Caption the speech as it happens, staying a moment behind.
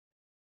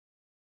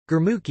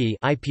Gurmukhi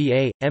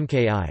IPA,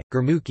 MKI,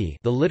 Gurmukhi,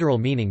 the literal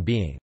meaning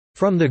being,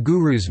 "from the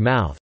Guru's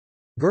mouth."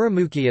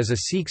 Gurumukhi is a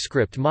Sikh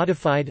script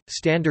modified,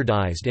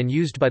 standardized and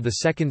used by the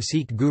second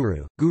Sikh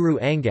Guru, Guru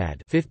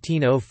Angad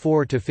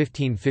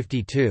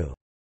 (1504–1552).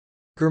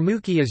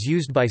 Gurmukhi is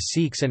used by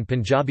Sikhs and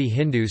Punjabi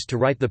Hindus to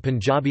write the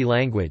Punjabi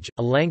language,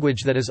 a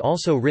language that is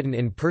also written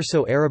in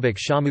Perso-Arabic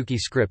Shahmukhi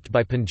script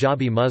by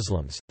Punjabi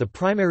Muslims. The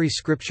primary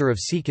scripture of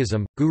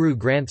Sikhism, Guru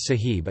Granth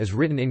Sahib, is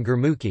written in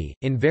Gurmukhi,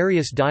 in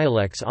various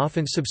dialects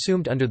often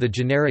subsumed under the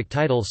generic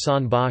title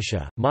San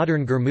Bhasha.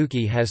 Modern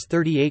Gurmukhi has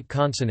 38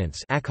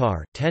 consonants,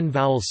 10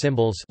 vowel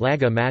symbols,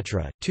 laga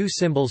matra, 2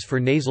 symbols for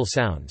nasal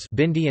sounds,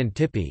 bindi and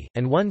tippi,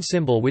 and 1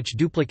 symbol which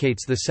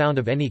duplicates the sound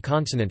of any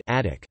consonant,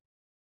 addak.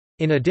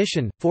 In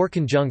addition, 4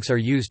 conjuncts are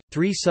used,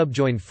 3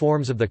 subjoined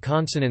forms of the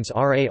consonants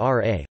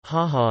ra,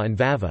 ha and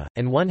vava,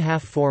 and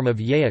 1/2 form of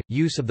yaya.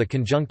 Use of the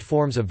conjunct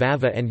forms of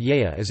vava and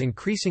yaya is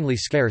increasingly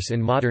scarce in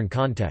modern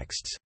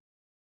contexts.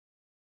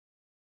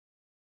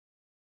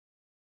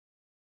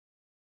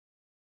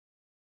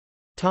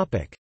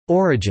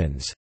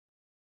 Origins.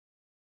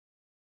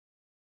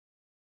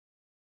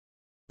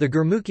 The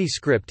Gurmukhi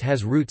script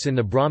has roots in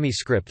the Brahmi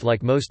script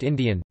like most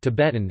Indian,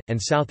 Tibetan, and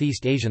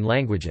Southeast Asian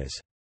languages.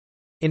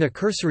 In a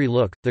cursory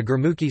look, the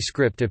Gurmukhi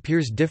script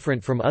appears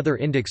different from other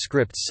Indic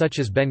scripts such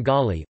as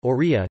Bengali,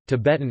 Oriya,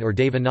 Tibetan or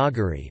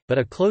Devanagari, but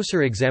a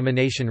closer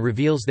examination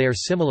reveals they are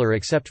similar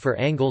except for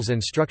angles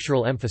and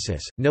structural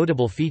emphasis.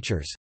 Notable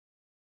features: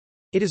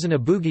 it is an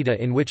abugida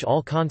in which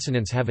all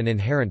consonants have an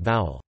inherent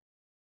vowel.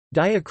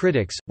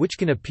 Diacritics, which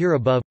can appear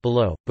above,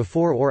 below,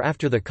 before or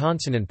after the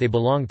consonant they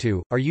belong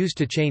to, are used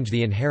to change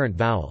the inherent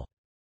vowel.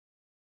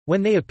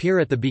 When they appear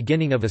at the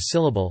beginning of a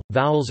syllable,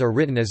 vowels are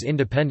written as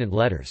independent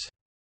letters.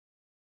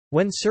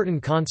 When certain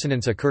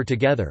consonants occur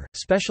together,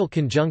 special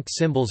conjunct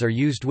symbols are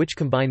used which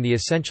combine the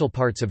essential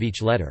parts of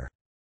each letter.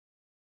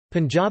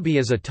 Punjabi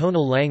is a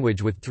tonal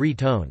language with 3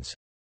 tones.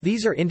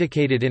 These are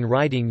indicated in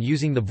writing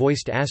using the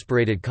voiced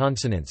aspirated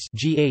consonants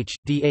gh,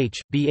 dh,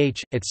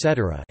 bh,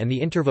 etc. and the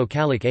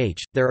intervocalic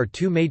h. There are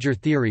 2 major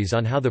theories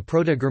on how the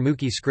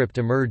Proto-Gurmukhi script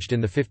emerged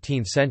in the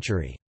 15th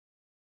century.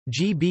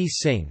 G. B.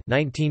 Singh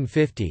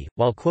 1950,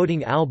 while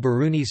quoting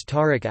al-Biruni's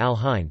Tariq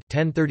al-Hind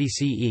 1030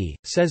 CE,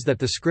 says that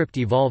the script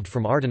evolved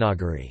from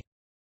Ardanagari.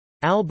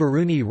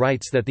 Al-Biruni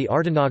writes that the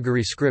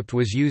Ardanagari script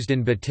was used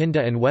in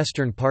Bathinda and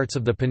western parts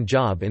of the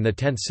Punjab in the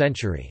 10th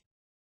century.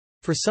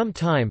 For some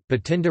time,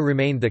 Bathinda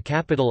remained the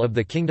capital of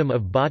the kingdom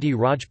of Bhati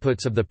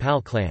Rajputs of the Pal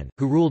clan,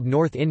 who ruled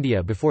North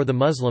India before the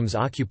Muslims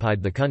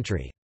occupied the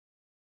country.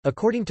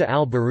 According to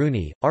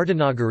al-Biruni,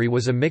 Ardanagari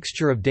was a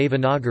mixture of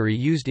Devanagari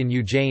used in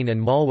Ujjain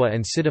and Malwa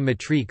and Siddha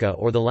Matrika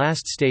or the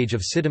last stage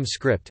of Siddham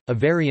script, a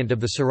variant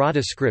of the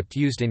Sarada script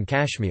used in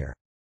Kashmir.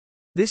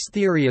 This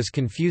theory is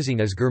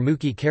confusing as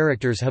Gurmukhi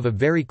characters have a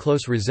very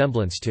close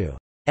resemblance to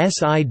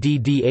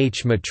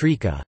Siddh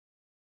Matrika.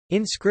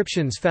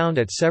 Inscriptions found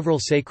at several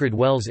sacred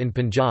wells in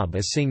Punjab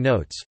as Singh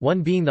notes,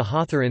 one being the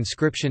Hathor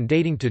inscription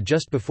dating to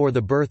just before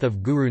the birth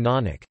of Guru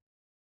Nanak.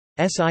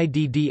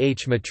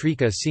 Siddh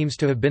Matrika seems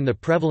to have been the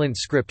prevalent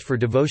script for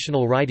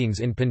devotional writings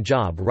in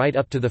Punjab right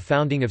up to the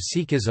founding of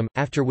Sikhism,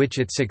 after which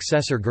its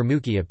successor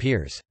Gurmukhi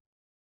appears.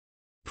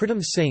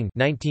 Pritam Singh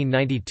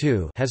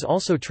 1992 has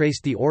also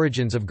traced the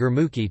origins of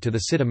Gurmukhi to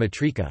the Siddha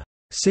Matrika.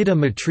 Siddha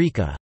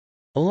Matrika,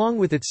 along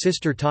with its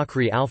sister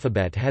Takri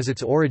alphabet, has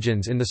its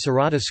origins in the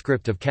Sarada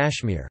script of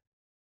Kashmir.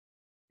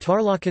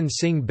 Tarlochan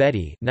Singh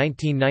Bedi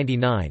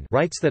 1999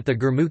 writes that the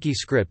Gurmukhi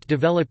script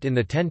developed in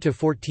the 10 to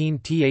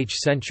 14th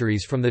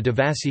centuries from the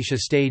Devasisha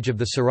stage of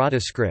the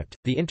Sarada script,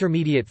 the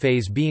intermediate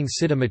phase being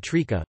Siddha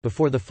Matrika,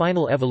 before the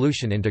final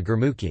evolution into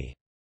Gurmukhi.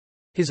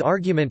 His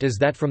argument is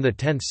that from the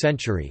 10th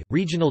century,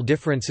 regional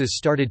differences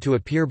started to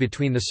appear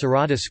between the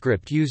Sarada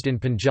script used in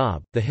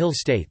Punjab, the Hill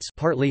states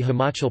partly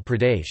Himachal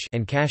Pradesh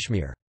and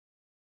Kashmir.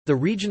 The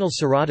regional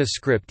Sarada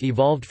script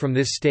evolved from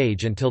this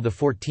stage until the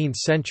 14th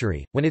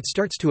century, when it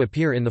starts to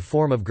appear in the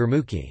form of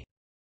Gurmukhi.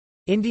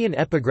 Indian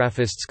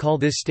epigraphists call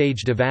this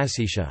stage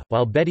Devasisha,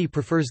 while Bedi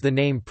prefers the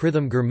name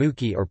Pritham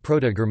Gurmukhi or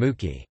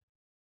Proto-Gurmukhi.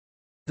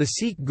 The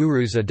Sikh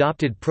gurus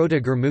adopted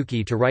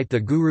Proto-Gurmukhi to write the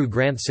Guru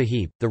Granth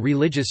Sahib, the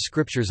religious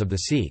scriptures of the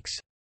Sikhs.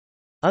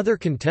 Other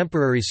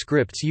contemporary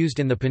scripts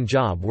used in the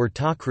Punjab were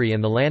Takri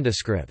and the Landa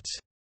scripts.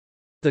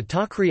 The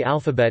Takri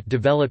alphabet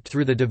developed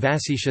through the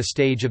Devasisha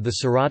stage of the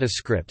Sarada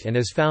script and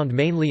is found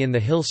mainly in the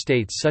hill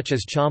states such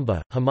as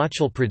Chamba,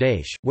 Himachal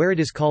Pradesh, where it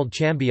is called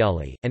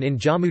Chambiali, and in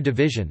Jammu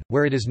division,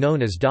 where it is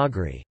known as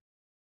Dogri.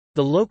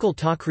 The local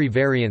Takri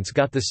variants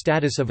got the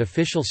status of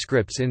official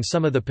scripts in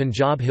some of the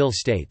Punjab hill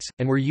states,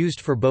 and were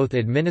used for both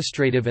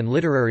administrative and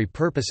literary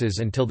purposes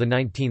until the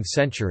 19th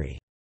century.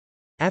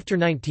 After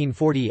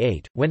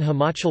 1948, when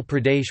Himachal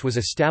Pradesh was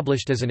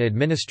established as an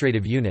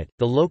administrative unit,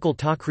 the local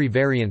Takri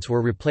variants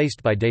were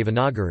replaced by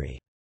Devanagari.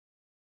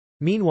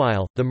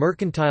 Meanwhile, the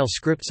mercantile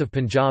scripts of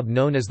Punjab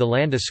known as the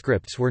Landa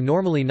scripts were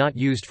normally not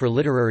used for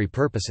literary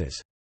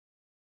purposes.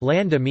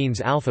 Landa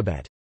means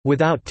alphabet,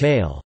 without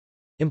tail,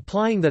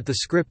 implying that the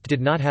script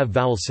did not have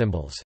vowel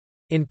symbols.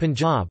 In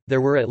Punjab,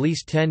 there were at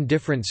least 10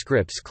 different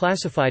scripts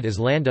classified as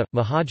Landa,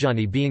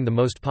 Mahajani being the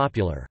most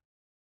popular.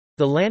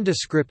 The Landa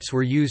scripts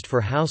were used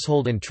for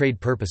household and trade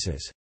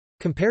purposes.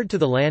 Compared to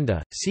the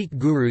Landa, Sikh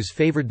gurus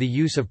favoured the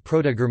use of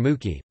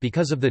Proto-Gurmukhi,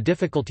 because of the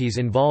difficulties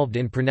involved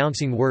in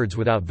pronouncing words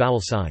without vowel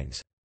signs.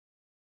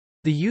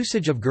 The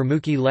usage of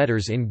Gurmukhi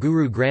letters in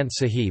Guru Granth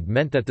Sahib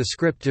meant that the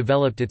script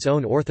developed its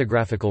own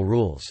orthographical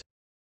rules.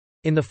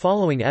 In the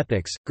following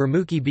epochs,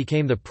 Gurmukhi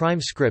became the prime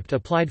script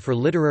applied for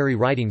literary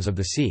writings of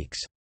the Sikhs.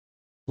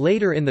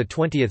 Later in the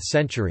 20th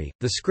century,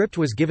 the script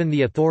was given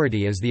the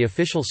authority as the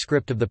official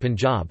script of the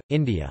Punjab,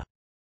 India.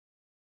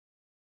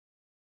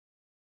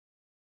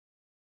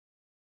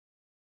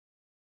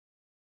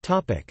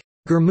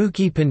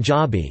 Gurmukhi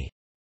Punjabi.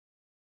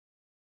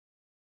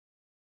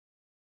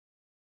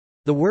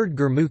 The word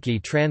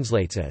Gurmukhi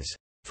translates as,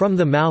 "from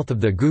the mouth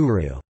of the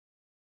Guru."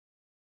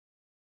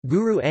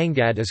 Guru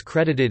Angad is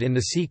credited in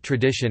the Sikh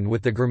tradition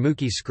with the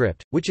Gurmukhi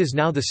script, which is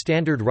now the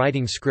standard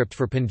writing script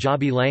for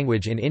Punjabi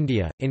language in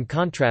India, in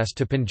contrast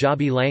to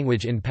Punjabi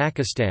language in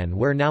Pakistan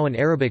where now an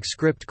Arabic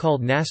script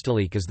called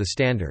Nastaliq is the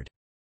standard.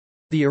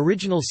 The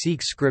original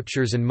Sikh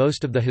scriptures and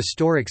most of the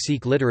historic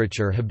Sikh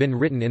literature have been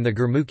written in the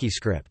Gurmukhi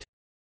script.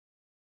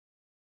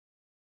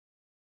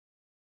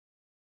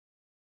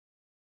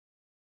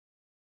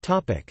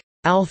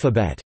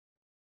 Alphabet.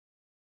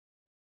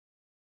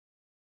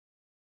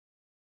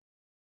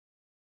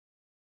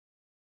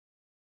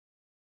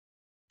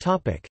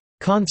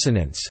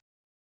 Consonants.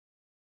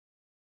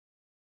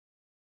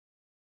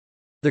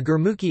 The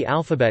Gurmukhi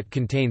alphabet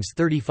contains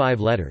 35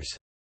 letters.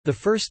 The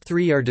first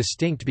three are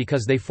distinct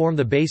because they form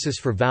the basis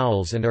for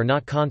vowels and are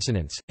not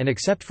consonants, and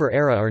except for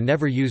ara are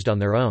never used on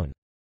their own.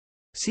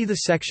 See the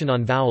section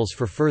on vowels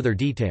for further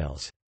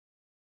details.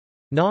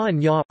 Na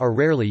and nya are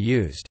rarely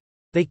used.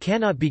 They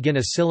cannot begin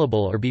a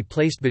syllable or be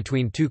placed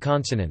between two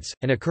consonants,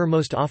 and occur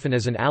most often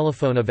as an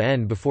allophone of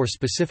n before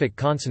specific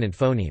consonant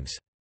phonemes.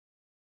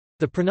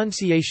 The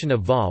pronunciation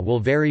of va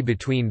will vary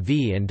between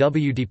v and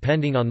w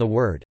depending on the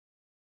word.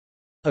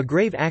 A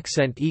grave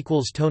accent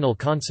equals tonal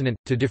consonant.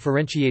 To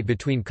differentiate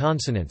between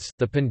consonants,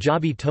 the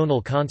Punjabi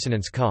tonal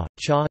consonants ka,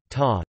 cha,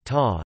 ta,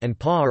 ta, and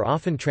pa are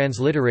often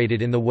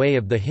transliterated in the way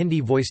of the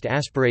Hindi voiced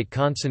aspirate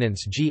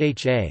consonants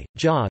gha,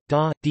 ja,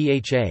 da,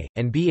 dha,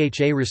 and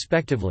bha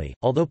respectively,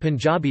 although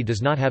Punjabi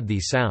does not have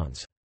these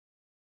sounds.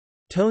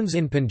 Tones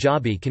in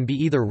Punjabi can be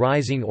either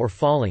rising or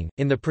falling.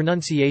 In the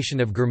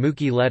pronunciation of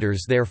Gurmukhi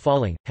letters they are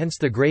falling, hence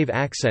the grave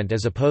accent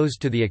as opposed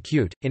to the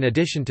acute. In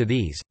addition to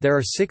these, there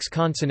are 6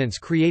 consonants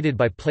created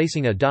by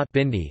placing a dot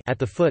bindi at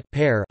the foot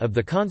pair of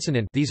the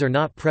consonant. These are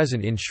not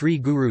present in Sri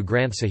Guru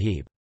Granth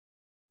Sahib.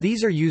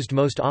 These are used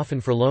most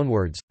often for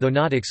loanwords, though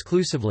not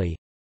exclusively.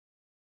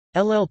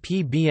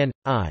 LLP BN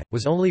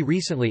was only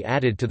recently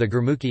added to the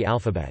Gurmukhi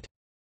alphabet.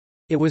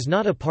 It was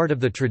not a part of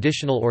the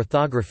traditional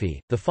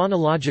orthography. The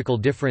phonological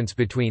difference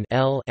between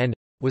l and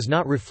was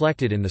not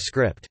reflected in the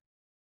script.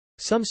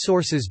 Some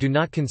sources do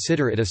not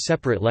consider it a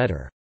separate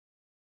letter.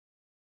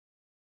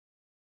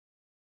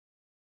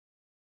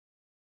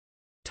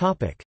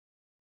 Topic: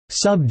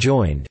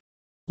 Subjoined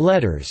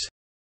letters.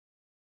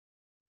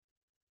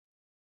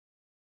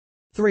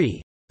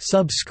 3.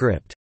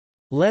 Subscript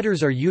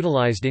letters are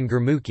utilized in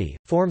Gurmukhi.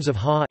 Forms of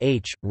ha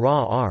h,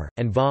 ra r,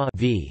 and va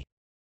v.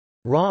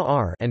 Ra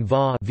r and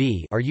va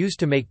v are used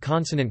to make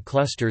consonant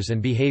clusters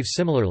and behave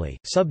similarly.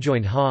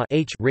 Subjoined ha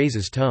h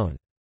raises tone.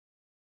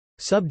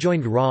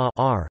 Subjoined ra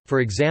r,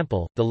 for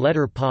example, the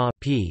letter pa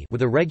p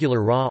with a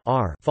regular ra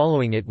r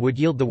following it would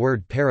yield the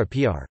word para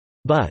pr,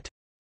 but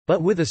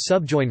with a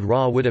subjoined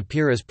ra would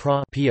appear as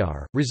pra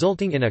pr,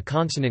 resulting in a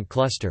consonant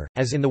cluster,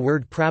 as in the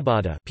word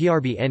prabodha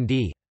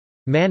prbnd,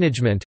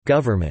 management,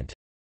 government.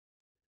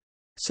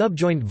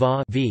 Subjoined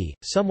va v,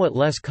 somewhat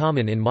less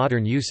common in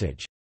modern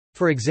usage.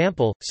 For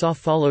example, sa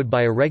followed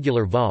by a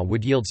regular va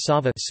would yield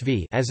sava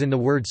svi, as in the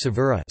word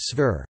savura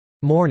svur,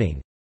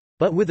 morning,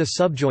 but with a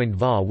subjoined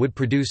va would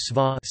produce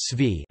sva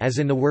svi, as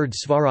in the word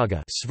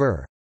svaraga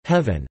svur,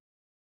 heaven.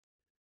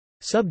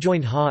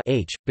 Subjoined ha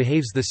h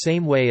behaves the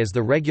same way as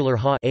the regular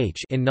ha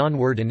h in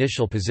non-word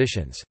initial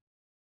positions.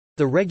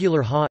 The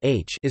regular ha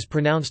h is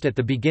pronounced at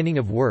the beginning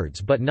of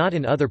words but not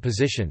in other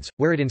positions,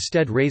 where it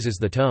instead raises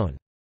the tone.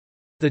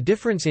 The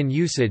difference in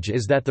usage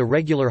is that the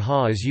regular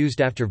ha is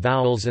used after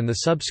vowels and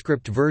the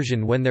subscript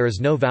version when there is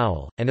no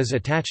vowel, and is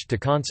attached to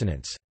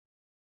consonants.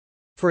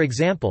 For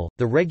example,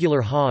 the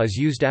regular ha is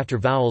used after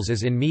vowels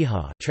as in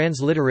miha,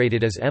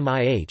 transliterated as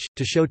mih,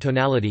 to show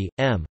tonality,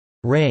 m,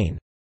 rain.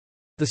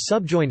 The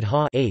subjoined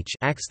ha h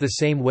acts the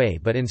same way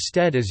but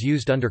instead is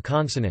used under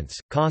consonants.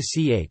 Ka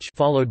ch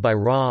followed by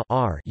ra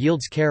r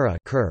yields kara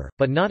kur,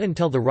 but not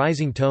until the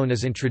rising tone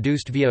is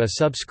introduced via a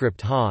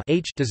subscript ha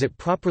h does it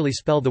properly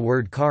spell the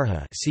word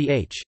karha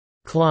ch,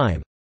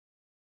 climb.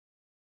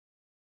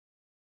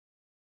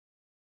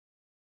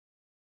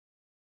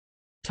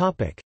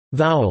 Topic: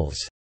 Vowels.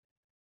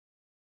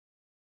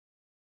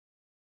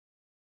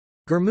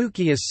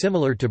 Gurmukhi is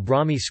similar to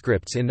Brahmi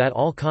scripts in that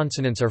all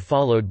consonants are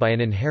followed by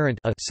an inherent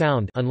a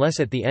sound unless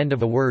at the end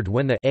of a word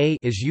when the a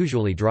is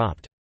usually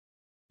dropped.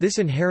 This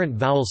inherent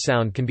vowel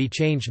sound can be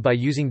changed by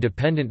using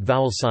dependent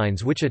vowel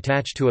signs which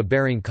attach to a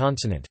bearing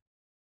consonant.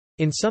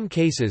 In some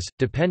cases,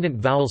 dependent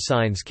vowel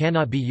signs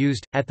cannot be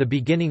used, at the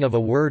beginning of a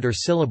word or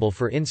syllable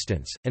for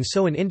instance, and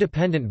so an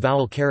independent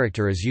vowel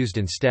character is used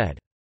instead.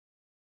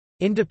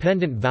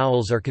 Independent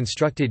vowels are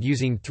constructed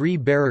using three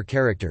bearer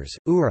characters,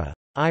 ura,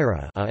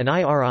 ira, and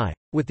iri.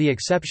 With the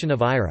exception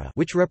of ira,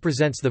 which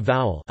represents the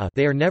vowel a,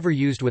 they are never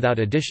used without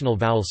additional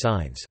vowel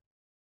signs.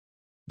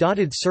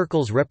 Dotted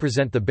circles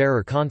represent the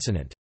bearer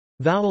consonant.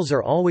 Vowels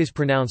are always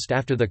pronounced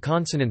after the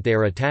consonant they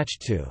are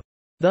attached to.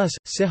 Thus,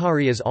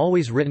 sihari is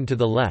always written to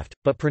the left,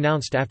 but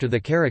pronounced after the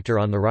character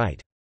on the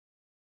right.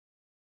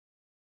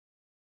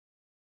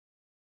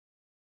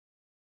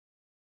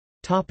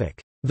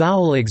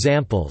 Vowel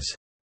examples.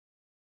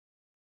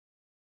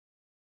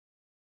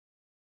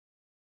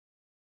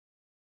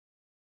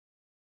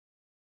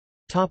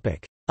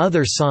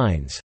 Other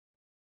signs.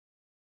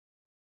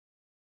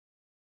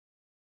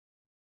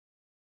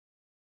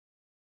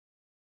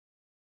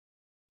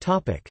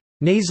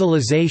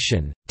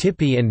 Nasalisation,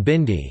 tippi and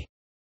bindi.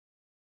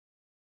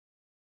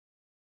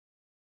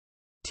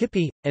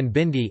 Tippi and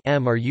bindi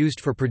are used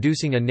for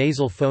producing a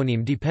nasal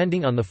phoneme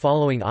depending on the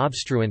following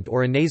obstruent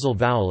or a nasal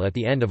vowel at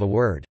the end of a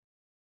word.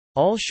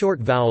 All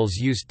short vowels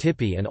use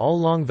tippi and all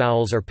long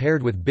vowels are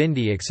paired with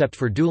bindi except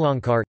for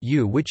dulankar,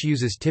 u, which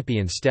uses tippi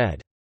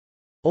instead.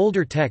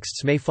 Older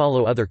texts may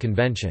follow other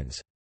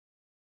conventions.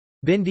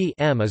 Bindi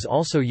is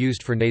also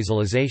used for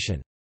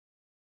nasalization.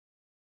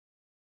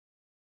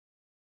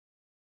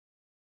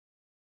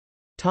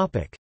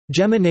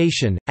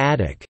 Gemination,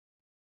 addak.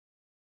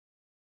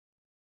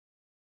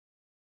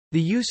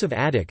 The use of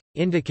addak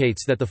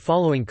indicates that the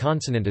following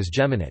consonant is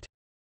geminate.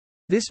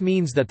 This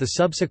means that the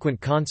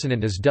subsequent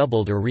consonant is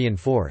doubled or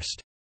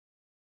reinforced.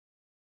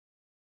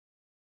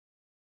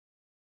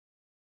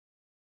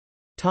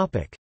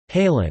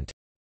 Halant.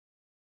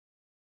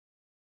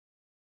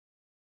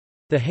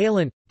 The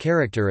halant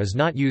character is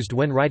not used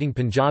when writing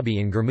Punjabi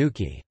in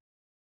Gurmukhi.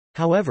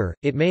 However,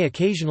 it may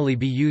occasionally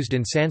be used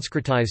in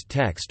Sanskritized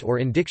text or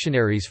in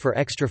dictionaries for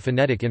extra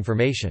phonetic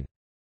information.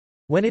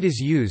 When it is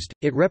used,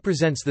 it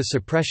represents the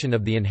suppression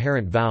of the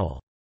inherent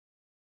vowel.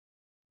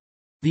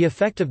 The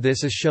effect of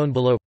this is shown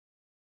below.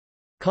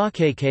 Ka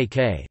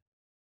kkk.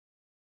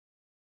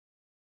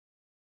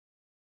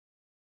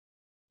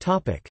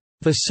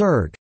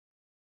 Visarg.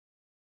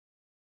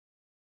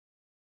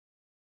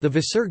 The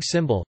Visarg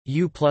symbol,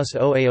 U plus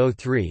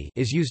OAO3,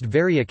 is used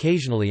very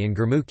occasionally in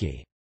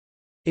Gurmukhi.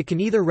 It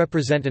can either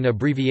represent an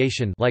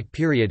abbreviation like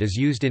period is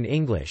used in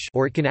English,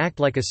 or it can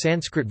act like a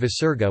Sanskrit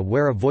visarga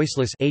where a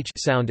voiceless h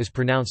sound is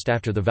pronounced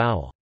after the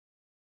vowel.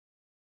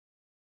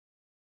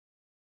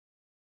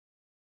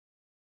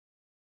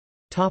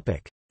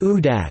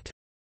 Udaat.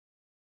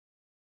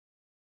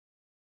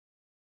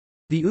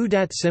 The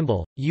Udaat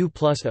symbol, U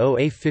plus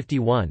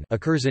OA51,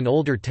 occurs in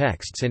older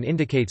texts and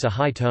indicates a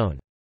high tone.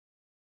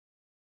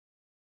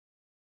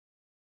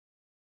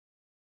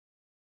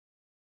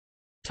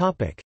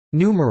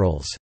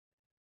 Numerals.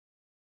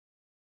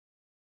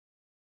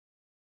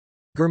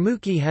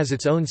 Gurmukhi has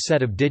its own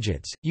set of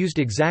digits, used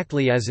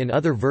exactly as in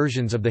other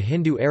versions of the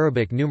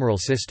Hindu-Arabic numeral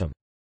system.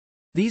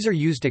 These are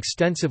used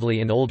extensively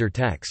in older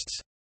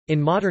texts.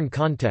 In modern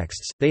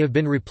contexts, they have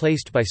been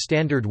replaced by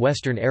standard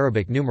Western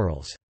Arabic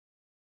numerals.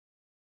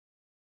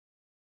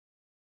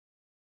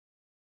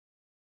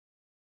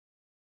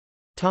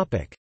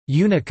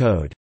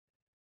 Unicode.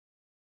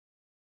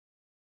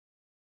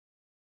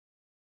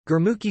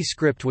 Gurmukhi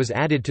script was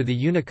added to the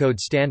Unicode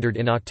standard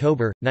in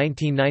October,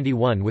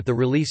 1991 with the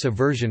release of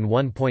version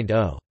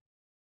 1.0.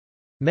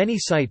 Many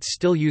sites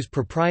still use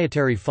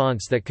proprietary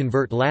fonts that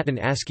convert Latin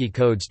ASCII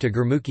codes to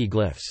Gurmukhi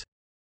glyphs.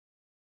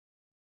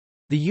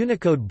 The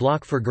Unicode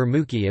block for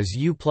Gurmukhi is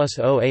U plus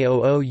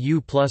OA00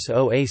 U plus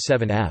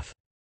OA7F.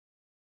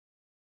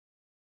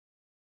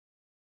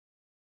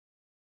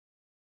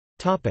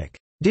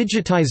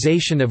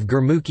 Digitization of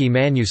Gurmukhi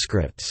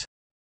manuscripts.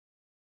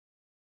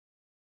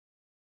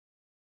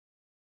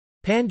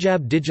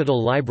 Punjab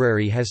Digital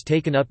Library has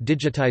taken up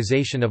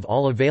digitization of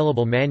all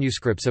available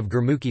manuscripts of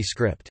Gurmukhi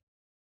script.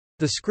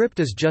 The script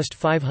is just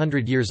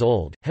 500 years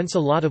old, hence a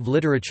lot of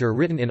literature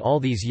written in all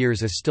these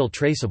years is still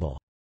traceable.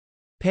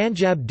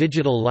 Punjab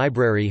Digital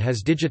Library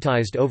has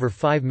digitized over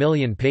 5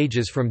 million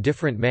pages from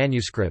different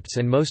manuscripts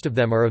and most of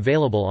them are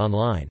available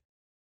online.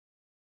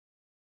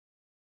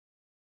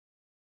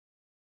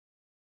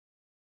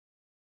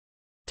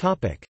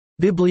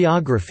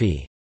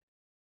 Bibliography.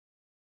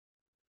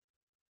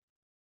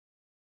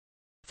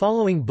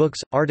 Following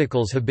books,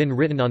 articles have been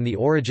written on the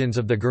origins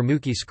of the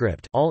Gurmukhi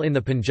script, all in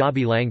the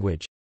Punjabi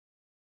language.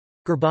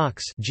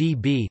 Gurbox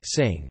G.B.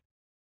 Singh.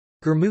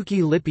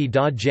 Gurmukhi Lippi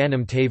da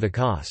Janam te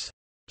Vikas.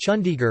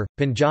 Chandigarh,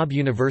 Punjab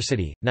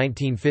University,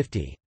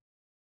 1950.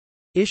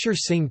 Ishar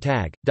Singh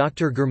Tag,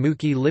 Dr.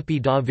 Gurmukhi Lippi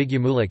da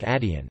Vigyamulik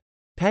Adyan.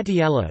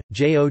 Patiala,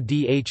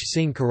 Jodh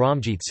Singh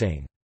Karamjit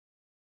Singh.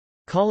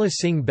 Kala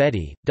Singh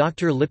Bedi,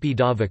 Dr. Lippi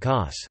da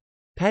Vikas.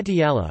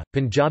 Patiala,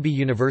 Punjabi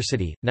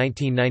University,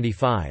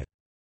 1995.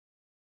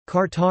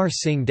 Kartar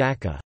Singh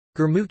Dhaka.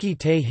 Gurmukhi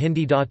te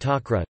Hindi da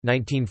Takra,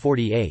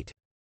 1948.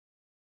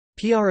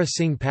 Pyara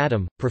Singh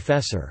Padam,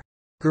 Professor.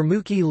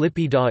 Gurmukhi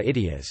Lipi da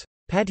Idias.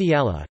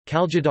 Patiala,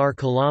 Kaljadar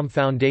Kalam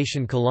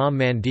Foundation Kalam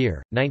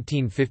Mandir,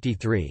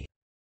 1953.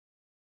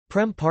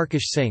 Prem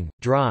Parkash Singh,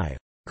 Drive.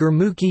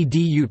 Gurmukhi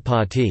di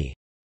Utpati.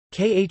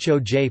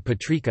 Khoj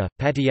Patrika,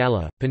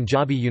 Patiala,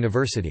 Punjabi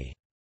University.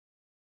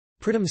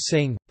 Pritam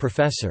Singh,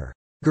 Professor.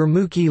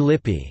 Gurmukhi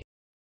Lipi.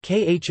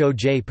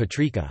 Khoj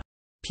Patrika.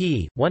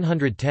 p.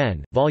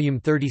 110, Volume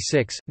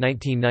 36,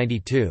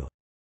 1992.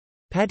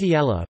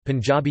 Patiala,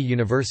 Punjabi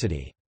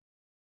University.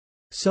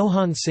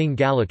 Sohan Singh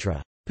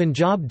Galatra.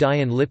 Punjab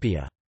Dayan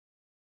Lipia.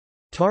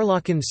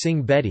 Tarlakan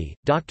Singh Bedi,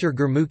 Dr.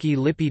 Gurmukhi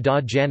Lipi da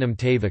Janam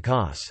te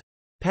Vikas.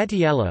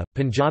 Patiala,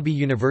 Punjabi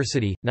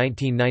University,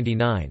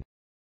 1999.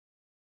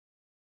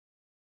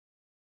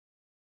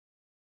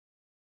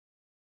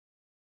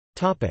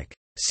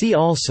 See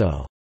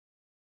also: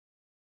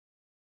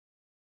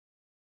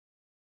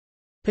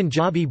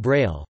 Punjabi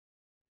Braille,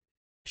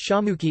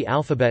 Shahmukhi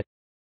alphabet,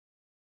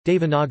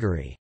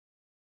 Devanagari.